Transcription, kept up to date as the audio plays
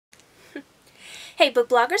Hey book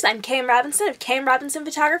bloggers, I'm Kay Robinson of Kay Robinson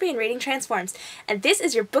Photography and Reading Transforms, and this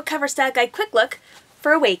is your book cover style guide quick look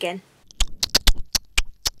for Awaken.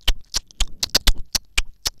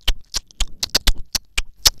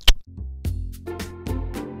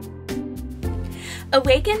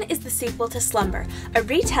 Awaken is the sequel to Slumber, a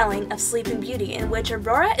retelling of Sleeping Beauty in which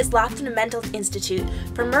Aurora is locked in a mental institute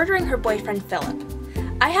for murdering her boyfriend Philip.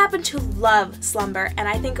 I happen to love Slumber, and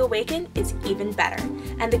I think Awaken is even better.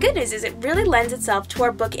 And the good news is it really lends itself to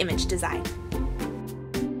our book image design.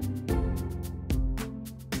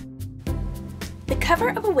 The cover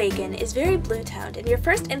of Awaken is very blue-toned, and your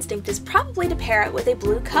first instinct is probably to pair it with a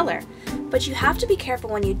blue color, but you have to be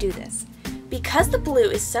careful when you do this. Because the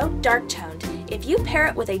blue is so dark-toned, if you pair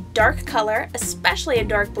it with a dark color, especially a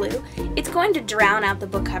dark blue, it's going to drown out the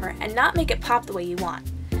book cover and not make it pop the way you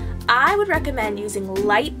want. I would recommend using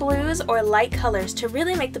light blues or light colors to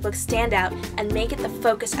really make the book stand out and make it the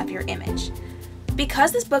focus of your image.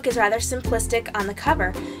 Because this book is rather simplistic on the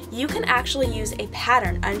cover, you can actually use a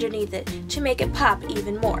pattern underneath it to make it pop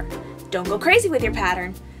even more. Don't go crazy with your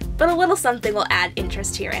pattern, but a little something will add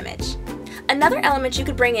interest to your image. Another element you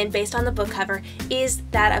could bring in based on the book cover is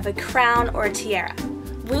that of a crown or a tiara.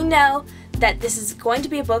 We know that this is going to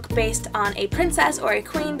be a book based on a princess or a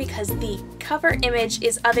queen because the cover image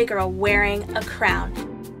is of a girl wearing a crown.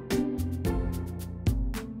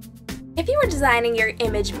 If you were designing your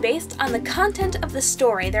image based on the content of the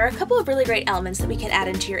story, there are a couple of really great elements that we can add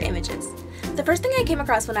into your images. The first thing I came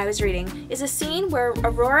across when I was reading is a scene where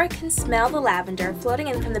Aurora can smell the lavender floating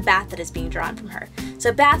in from the bath that is being drawn from her.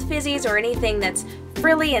 So bath fizzies or anything that's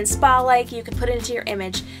frilly and spa-like you can put into your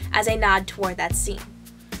image as a nod toward that scene.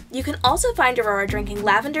 You can also find Aurora drinking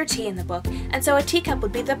lavender tea in the book, and so a teacup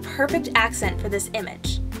would be the perfect accent for this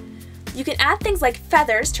image. You can add things like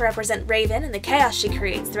feathers to represent Raven and the chaos she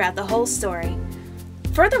creates throughout the whole story.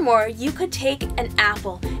 Furthermore, you could take an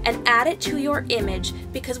apple and add it to your image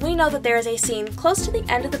because we know that there is a scene close to the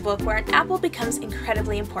end of the book where an apple becomes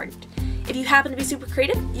incredibly important. If you happen to be super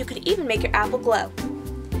creative, you could even make your apple glow.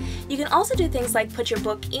 You can also do things like put your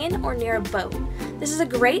book in or near a boat. This is a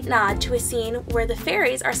great nod to a scene where the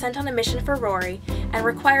fairies are sent on a mission for Rory and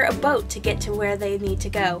require a boat to get to where they need to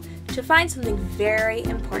go to find something very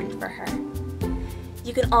important for her.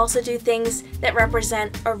 You can also do things that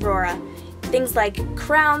represent Aurora. Things like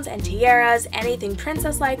crowns and tiaras, anything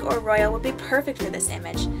princess-like or royal would be perfect for this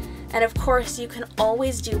image. And of course, you can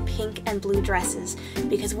always do pink and blue dresses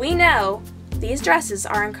because we know these dresses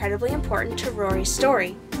are incredibly important to Rory's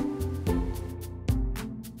story.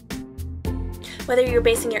 Whether you're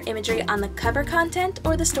basing your imagery on the cover content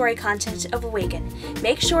or the story content of Awaken,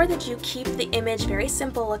 make sure that you keep the image very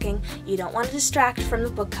simple looking. You don't want to distract from the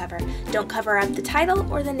book cover. Don't cover up the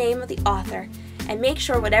title or the name of the author. And make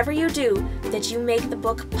sure whatever you do that you make the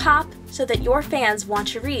book pop so that your fans want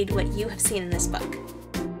to read what you have seen in this book.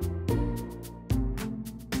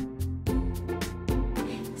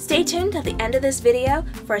 Stay tuned till the end of this video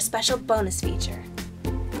for a special bonus feature.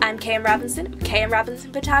 I'm Kay Robinson of Kay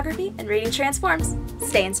Robinson Photography and Reading Transforms.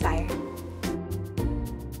 Stay inspired.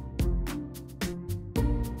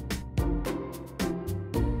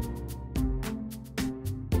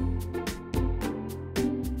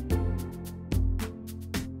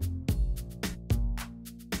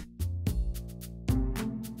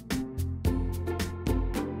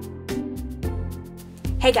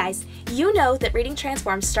 Hey guys, you know that Reading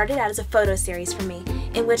Transforms started out as a photo series for me,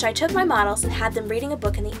 in which I took my models and had them reading a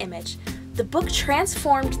book in the image. The book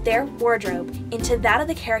transformed their wardrobe into that of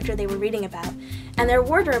the character they were reading about, and their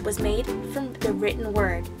wardrobe was made from the written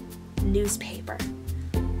word, newspaper.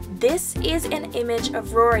 This is an image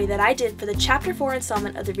of Rory that I did for the Chapter 4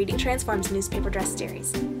 installment of the Reading Transforms newspaper dress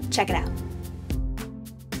series. Check it out.